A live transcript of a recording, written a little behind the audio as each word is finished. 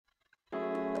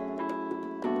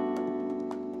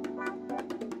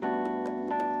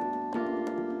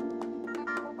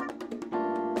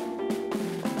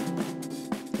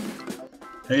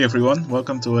Hey everyone,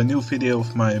 welcome to a new video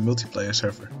of my multiplayer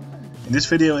server. In this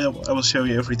video I will show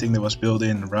you everything that was built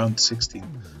in round 16.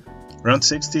 Round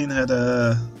 16 had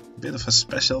a bit of a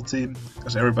special theme,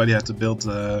 because everybody had to build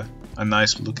a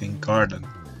nice looking garden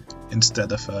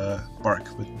instead of a park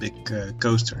with big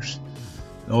coasters.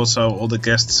 And also all the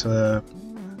guests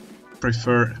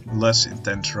prefer less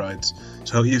intense rides,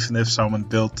 so even if someone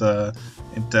built an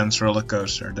intense roller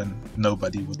coaster, then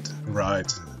nobody would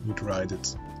ride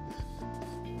it.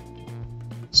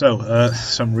 So,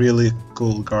 some really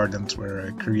cool gardens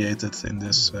were created in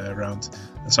this round,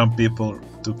 and some people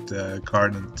took the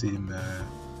garden theme,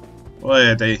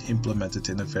 they implemented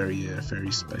in a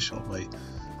very special way.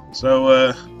 So,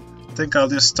 I think I'll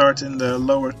just start in the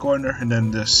lower corner and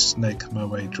then just snake my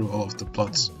way through all of the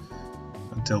plots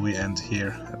until we end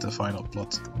here at the final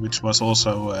plot, which was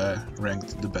also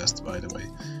ranked the best, by the way.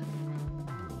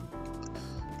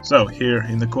 So, here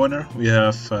in the corner we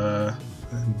have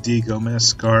D.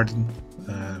 Gomez garden.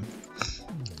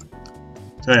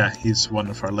 So yeah, he's one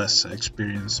of our less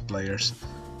experienced players,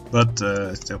 but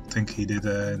I still think he did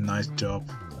a nice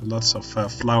job. Lots of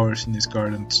flowers in his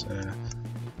gardens,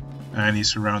 and he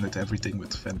surrounded everything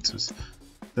with fences.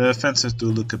 The fences do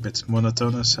look a bit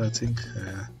monotonous, I think.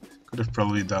 Could have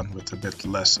probably done with a bit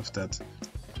less of that.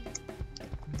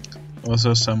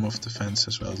 Also some of the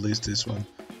fences, well at least this one,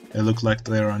 they look like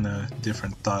they're on a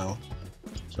different tile.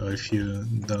 So if you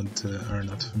are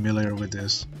not familiar with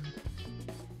this,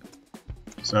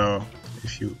 so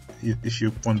if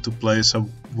you want to place a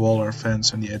wall or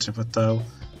fence on the edge of a tile,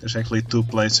 there's actually two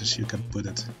places you can put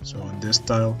it. So on this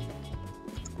tile,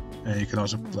 and you can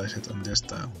also place it on this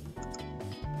tile.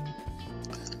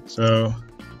 So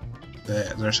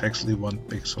there's actually 1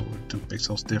 pixel or 2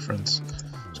 pixels difference.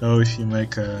 So if you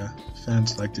make a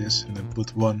fence like this and then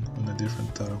put one on a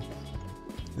different tile,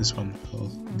 this one will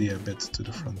be a bit to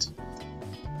the front.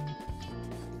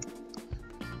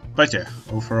 But yeah,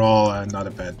 overall not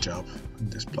a bad job in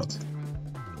this plot.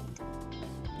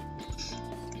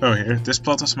 So here, this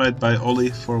plot was made by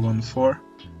Ollie414,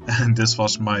 and this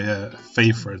was my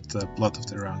favorite plot of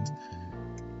the round.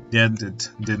 In the end it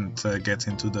didn't get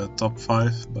into the top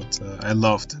 5, but I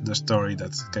loved the story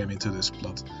that came into this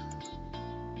plot.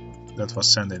 That was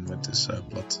sent in with this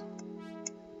plot.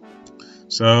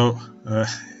 So,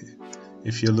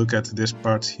 if you look at this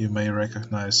part, you may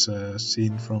recognize a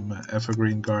scene from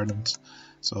Evergreen Gardens.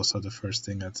 It's also the first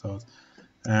thing I thought.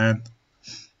 And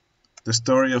the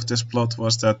story of this plot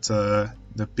was that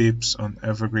the peeps on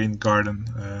Evergreen Garden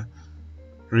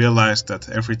realized that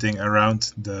everything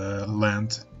around the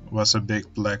land was a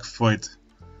big black void.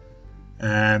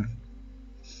 And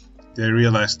they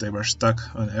realized they were stuck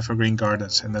on Evergreen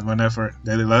Gardens, and then whenever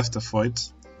they left the void,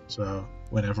 so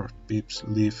whenever peeps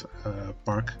leave a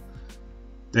park,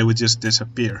 they would just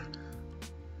disappear.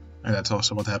 And that's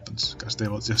also what happens, because they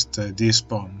will just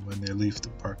despawn when they leave the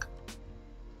park.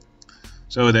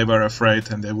 So they were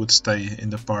afraid and they would stay in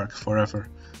the park forever.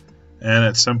 And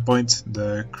at some point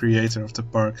the creator of the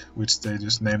park, which they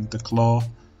just named the Claw,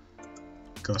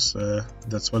 because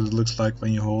that's what it looks like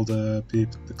when you hold a peep,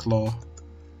 the claw.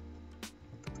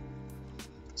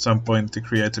 At some point the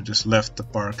creator just left the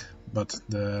park, but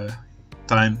the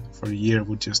time for a year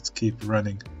would just keep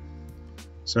running.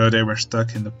 So they were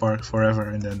stuck in the park forever,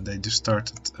 and then they just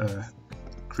started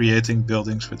creating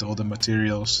buildings with all the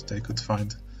materials they could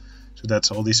find. So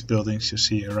that's all these buildings you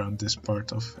see around this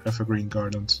part of Evergreen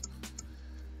Gardens.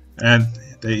 And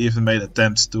they even made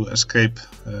attempts to escape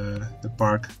the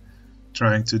park,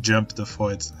 trying to jump the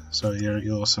void. So here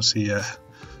you also see a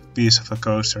piece of a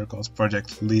coaster called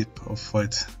Project Leap of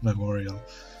Void Memorial.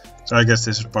 So I guess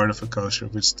this is part of a coaster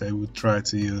which they would try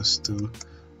to use to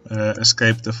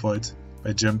escape the void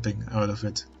by jumping out of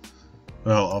it.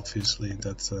 Well, obviously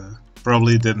that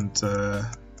probably didn't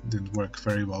work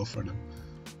very well for them.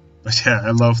 But yeah,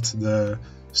 I loved the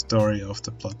story of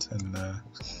the plot, and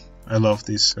I love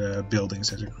these buildings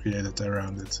that are created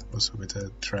around it, also with a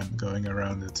trend going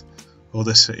around it. All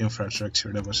this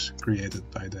infrastructure that was created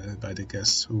by the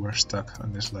guests who were stuck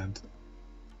on this land.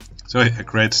 So yeah, a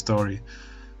great story.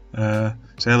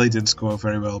 Sally didn't score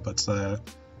very well, but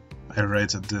I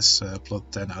rated this plot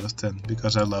 10 out of 10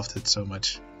 because I loved it so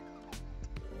much.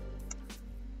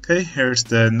 Okay, here's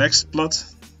the next plot.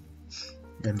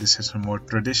 Again, this is a more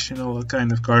traditional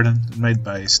kind of garden made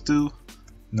by Stu,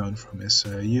 known from his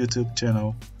YouTube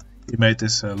channel. He made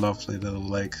this lovely little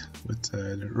lake with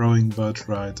the rowing boat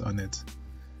ride on it,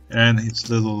 and his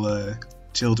little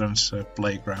children's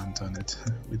playground on it,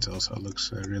 which also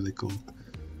looks really cool.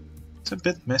 It's a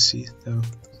bit messy though.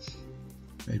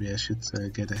 Maybe I should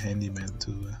get a handyman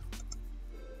to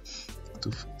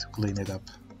clean it up.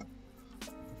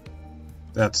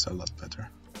 That's a lot better.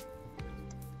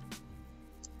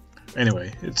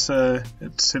 Anyway, it's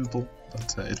simple,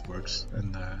 but it works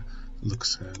and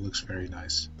looks very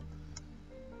nice.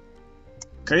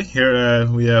 Okay, here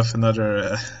we have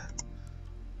another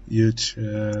huge.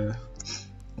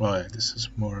 Well, yeah, this is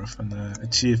more of an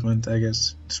achievement, I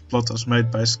guess. This plot was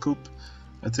made by Scoop.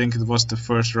 I think it was the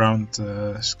first round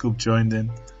Scoop joined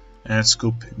in, and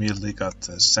Scoop immediately got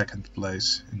second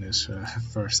place in his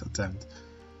first attempt.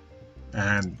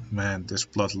 And man, this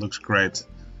plot looks great.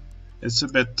 It's a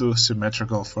bit too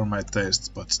symmetrical for my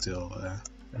taste, but still,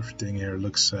 everything here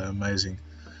looks amazing.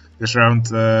 This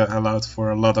round allowed for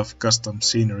a lot of custom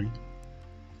scenery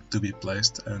to be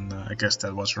placed, and I guess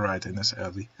that was right in his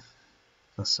alley.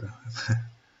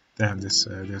 Damn, this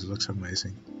looks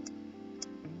amazing.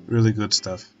 Really good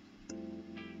stuff.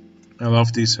 I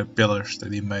love these pillars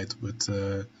that he made with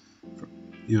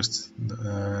used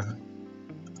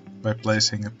by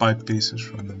placing pipe pieces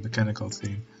from the mechanical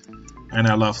theme. And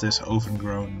I love this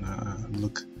overgrown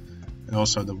look, and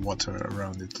also the water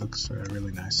around it looks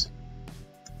really nice.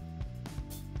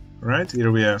 Right,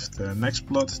 here we have the next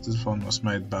plot. This one was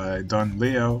made by Don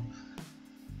Leo.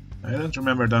 I don't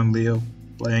remember Don Leo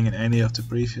playing in any of the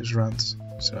previous rounds,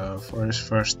 so for his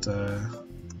first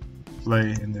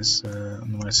play in this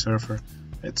on my server,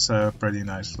 it's a pretty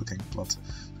nice looking plot.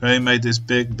 So he made this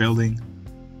big building,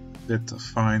 bit of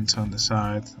vines on the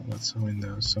side, lots of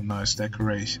windows, some nice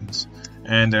decorations,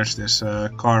 and there's this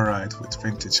car ride with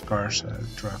vintage cars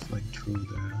traveling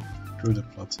through the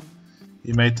plot.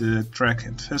 He made the track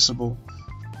invisible.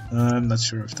 I'm not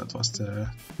sure if that was the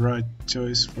right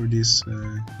choice for these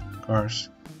cars,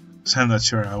 so I'm not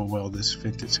sure how well these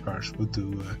vintage cars would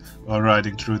do while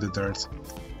riding through the dirt.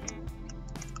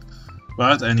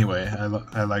 But anyway,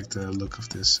 I like the look of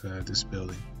this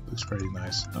building. Looks pretty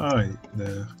nice. Oh,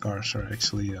 the cars are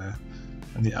actually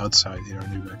on the outside here on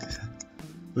the back.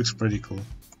 Looks pretty cool.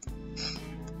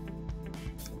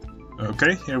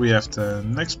 Okay, here we have the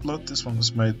next plot. This one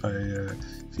was made by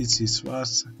Vici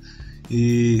Swaz.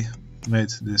 He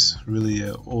made this really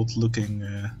old looking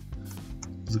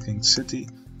city.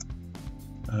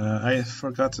 I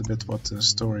forgot a bit what the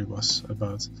story was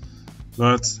about,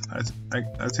 but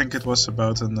I think it was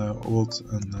about an old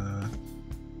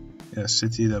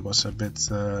city that was a bit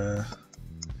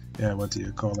what do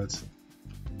you call it?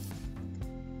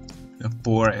 A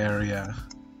poor area.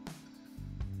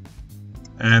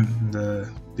 And the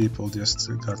people just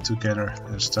got together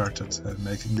and started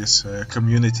making this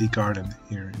community garden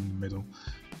here in the middle.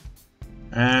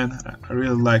 And I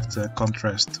really liked the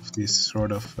contrast of these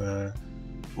sort of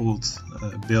old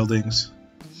buildings,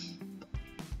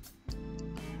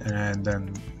 and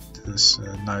then this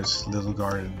nice little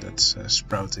garden that's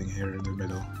sprouting here in the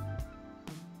middle.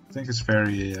 I think it's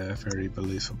very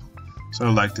believable. So I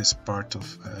like this part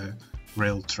of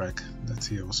rail track that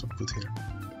he also put here.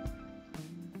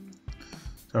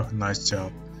 Oh, nice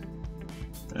job.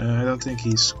 I don't think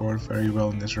he scored very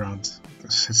well in this round,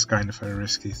 because it's kind of a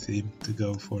risky theme to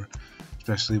go for,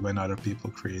 especially when other people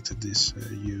created these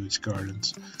huge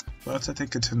gardens. But I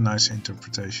think it's a nice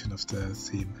interpretation of the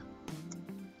theme.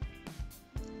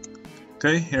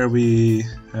 Okay, here we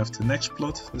have the next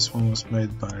plot. This one was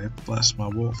made by Plasma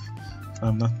Wolf, if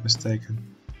I'm not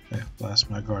mistaken. Yeah,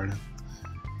 Plasma Garden.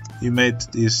 He made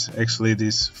these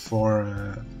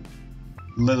four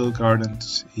little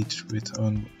gardens, each with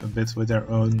a bit with their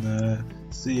own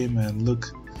theme and look,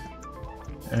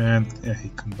 and yeah, he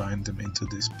combined them into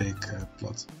this big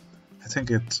plot. I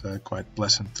think it's quite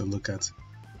pleasant to look at,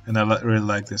 and I really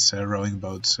like this rowing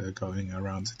boats going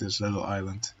around this little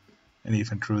island and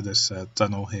even through this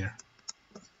tunnel here.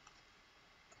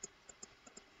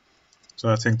 So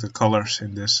I think the colors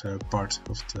in this part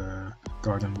of the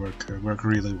garden work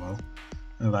really well.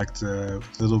 I like the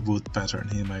little wood pattern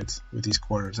he made with these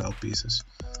quarter-tile pieces.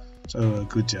 So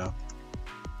good job.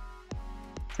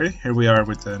 Okay, here we are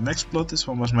with the next plot. This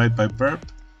one was made by Burp,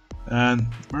 and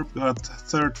Burp got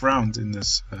third round in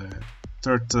this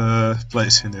third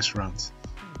place in this round.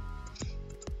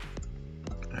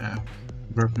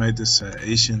 Burp made this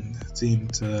Asian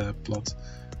themed plot,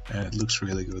 and it looks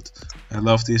really good. I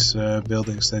love these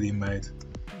buildings that he made,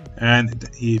 and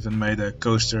he even made a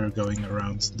coaster going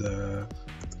around the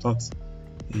plot.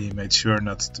 He made sure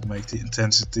not to make the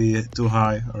intensity too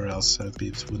high, or else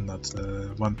people would not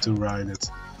want to ride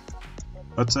it.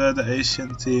 But the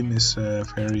Asian theme is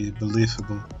very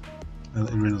believable. I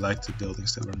really like the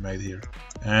buildings that were made here,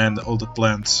 and all the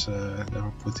plants that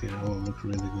were put here all look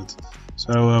really good.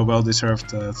 So well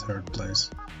deserved third place.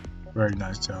 Very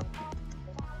nice job.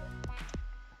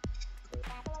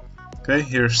 Okay,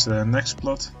 here's the next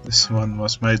plot. This one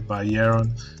was made by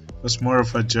Yaron. was more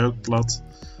of a joke plot.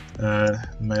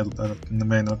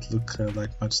 May not look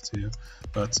like much to you,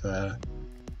 but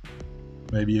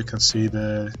maybe you can see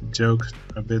the joke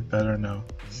a bit better now.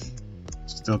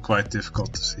 Still quite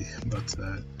difficult to see, but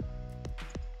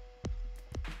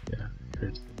yeah, here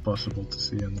it's possible to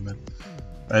see on the map.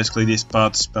 Basically, these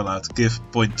paths spell out give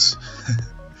points.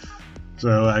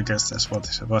 So I guess that's what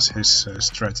was his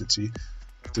strategy,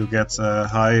 to get a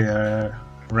high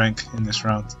rank in this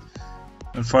round.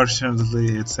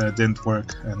 Unfortunately, it didn't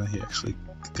work, and he actually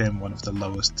became one of the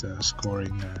lowest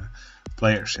scoring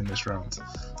players in this round.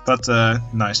 But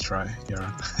nice try,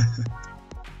 Jaron.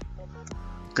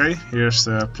 Okay, here's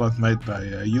the plot made by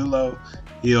Yulo.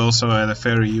 He also had a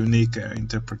very unique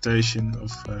interpretation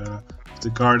of the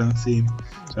garden theme.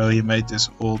 So he made this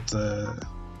old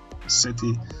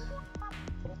city,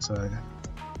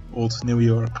 old New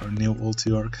York or New Old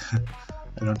York.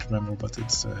 I don't remember what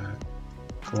it's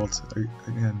called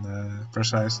again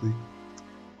precisely.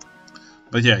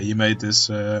 But yeah, he made this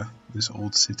this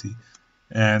old city,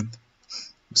 and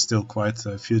still quite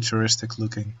futuristic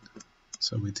looking.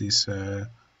 So with these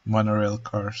monorail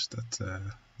cars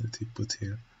that he put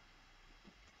here,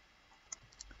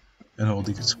 and all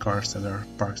these cars that are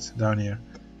parked down here.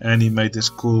 And he made this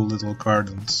cool little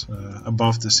gardens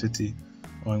above the city,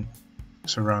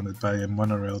 surrounded by a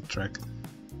monorail track.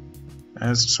 And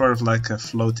it's sort of like a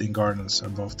floating gardens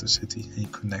above the city. He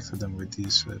connected them with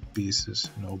these pieces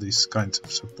and all these kinds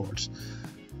of supports.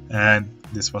 And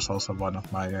this was also one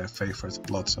of my favorite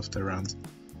plots of the round.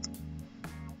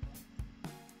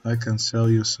 I can sell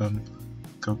you some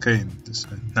cocaine. This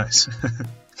is nice.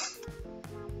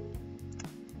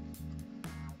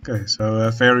 Okay, so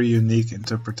a very unique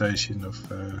interpretation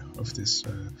of this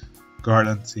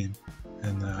garden theme,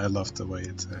 and I love the way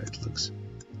it looks.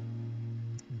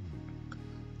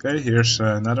 Okay, here's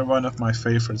another one of my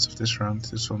favorites of this round.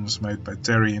 This one was made by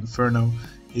Terry Inferno.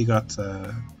 He got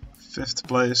 5th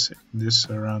place in this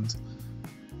round,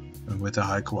 and with the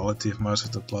high quality of most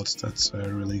of the plots, that's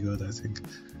really good, I think.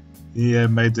 He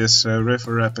made this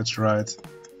river rapids ride,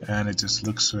 and it just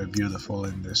looks beautiful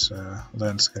in this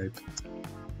landscape.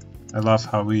 I love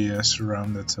how we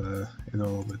surrounded it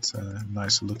all with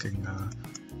nice looking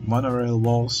monorail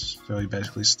walls. So he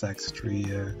basically stacked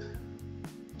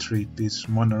three pieces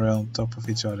of monorail on top of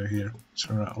each other here,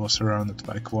 all surrounded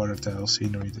by quarter tile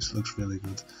scenery. This looks really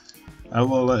good. I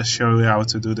will show you how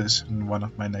to do this in one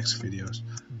of my next videos,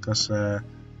 because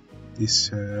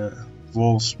these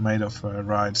walls made of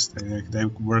rides, they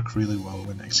work really well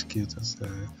when executed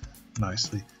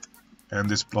nicely. And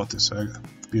this plot is a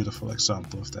beautiful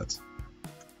example of that.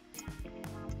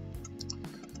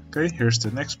 Okay, here's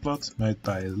the next plot made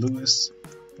by Louis.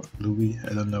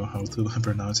 I don't know how to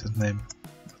pronounce his name,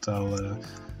 but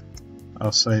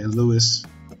I'll say Louis.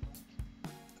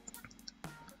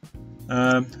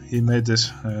 He made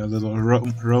this little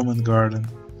Roman garden.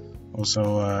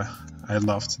 Also, I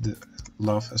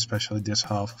love especially this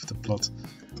half of the plot.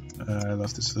 I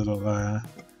love this little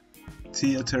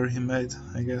theater he made,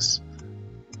 I guess.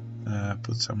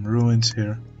 Put some ruins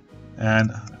here,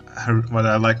 and what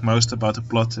I like most about the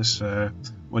plot is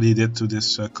what he did to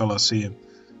this Colosseum.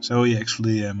 So he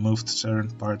actually moved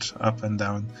certain parts up and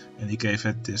down, and he gave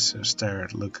it this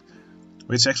starred look,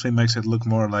 which actually makes it look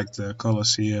more like the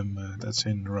Colosseum that's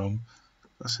in Rome,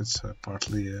 because it's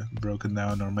partly broken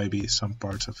down, or maybe some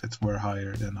parts of it were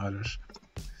higher than others.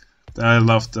 But I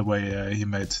loved the way he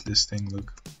made this thing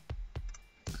look.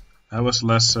 I was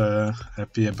less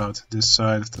happy about this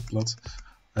side of the plot.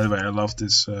 Anyway, I love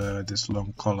this this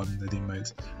long column that he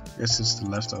made. I guess it's the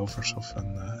leftovers of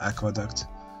an aqueduct.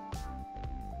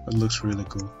 It looks really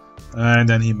cool. And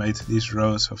then he made these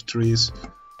rows of trees.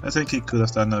 I think he could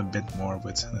have done a bit more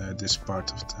with this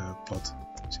part of the plot.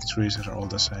 The trees are all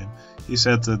the same. He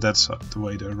said that's the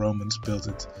way the Romans built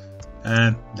it,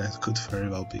 and that could very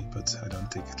well be, but I don't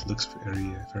think it looks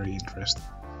very interesting.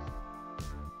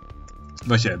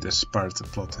 But yeah, this part of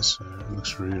the plot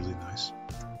looks really nice,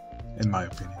 in my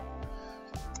opinion.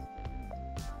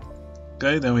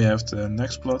 Okay, then we have the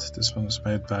next plot. This one was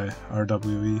made by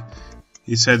RWE.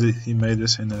 He said he made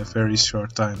this in a very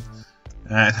short time,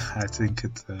 and I think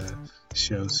it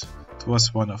shows. It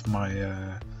was one of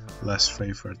my less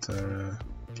favorite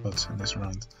plots in this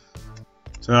round.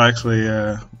 So actually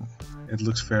it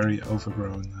looks very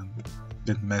overgrown and a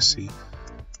bit messy.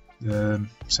 The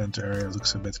center area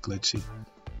looks a bit glitchy.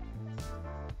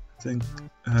 I think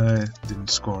it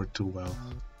didn't score too well.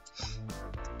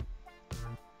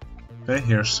 Okay,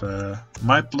 here's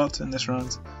my plot in this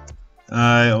round.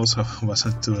 I also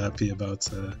wasn't too happy about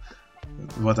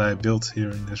what I built here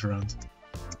in this round.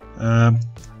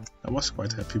 I was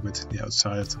quite happy with the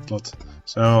outside of the plot.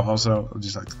 So also,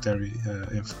 just like Terry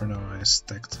Inferno, I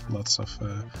stacked lots of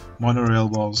monorail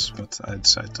walls, but I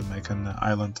decided to make an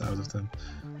island out of them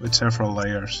with several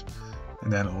layers,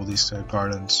 and then all these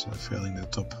gardens filling the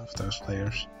top of those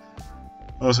layers.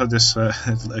 Also, this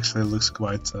it actually looks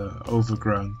quite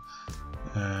overgrown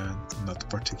and not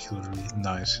particularly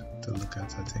nice to look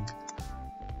at, I think.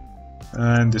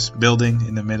 And this building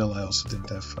in the middle, I also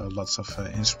didn't have lots of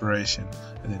inspiration.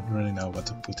 I didn't really know what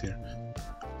to put here.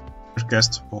 There's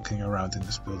guests walking around in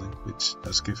this building, which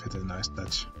does give it a nice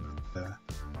touch. But,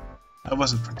 I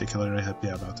wasn't particularly happy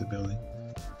about the building,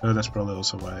 so that's probably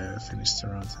also why I finished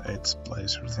around 8th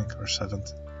place, I think, or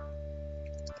 7th.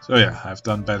 So yeah, I've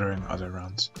done better in other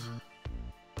rounds.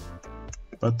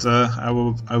 But I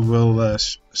will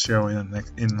show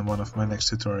in one of my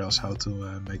next tutorials how to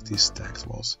make these stacked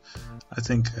walls. I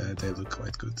think they look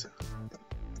quite good.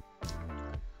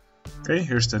 Okay,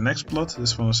 here's the next plot.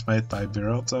 This one was made by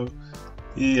Biralto.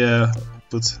 He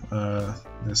put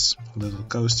this little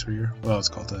coaster here. Well, it's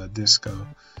called a disco.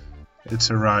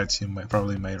 It's a ride you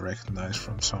probably may recognize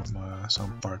from some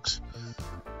parks.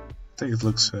 I think it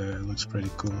looks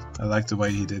pretty cool. I like the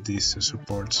way he did these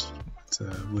supports.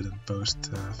 Wooden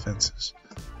post fences,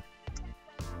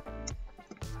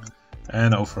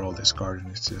 and overall this garden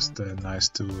is just nice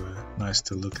to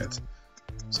look at.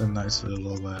 It's a nice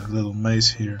little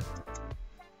maze here.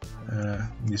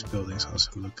 These buildings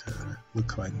also look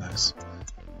quite nice.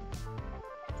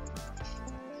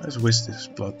 I just wish this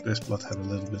plot had a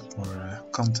little bit more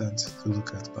content to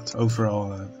look at, but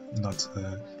overall not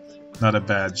a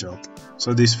bad job.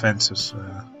 So these fences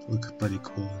look pretty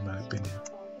cool in my opinion.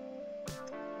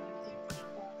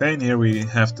 Okay, and here we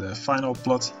have the final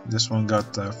plot. This one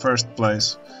got first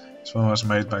place. This one was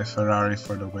made by Ferrari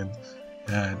for the win,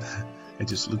 and it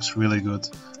just looks really good.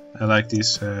 I like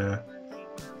these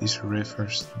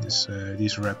rivers,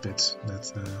 these rapids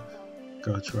that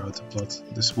go throughout the plot.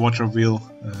 This water wheel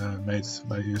made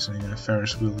by using a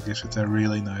Ferris wheel gives it a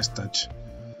really nice touch.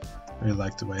 I really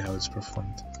like the way how it's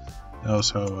performed. And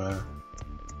also,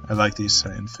 I like these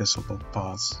invisible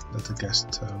paths that the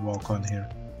guests walk on here.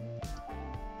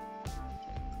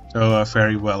 So a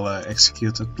very well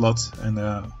executed plot, and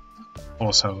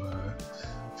also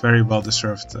very well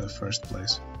deserved first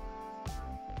place.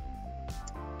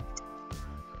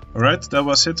 Alright, that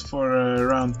was it for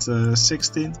round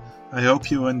 16. I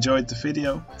hope you enjoyed the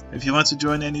video. If you want to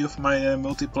join any of my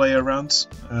multiplayer rounds,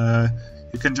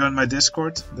 you can join my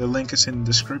Discord. The link is in the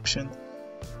description.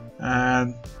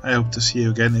 And I hope to see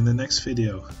you again in the next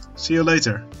video. See you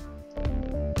later.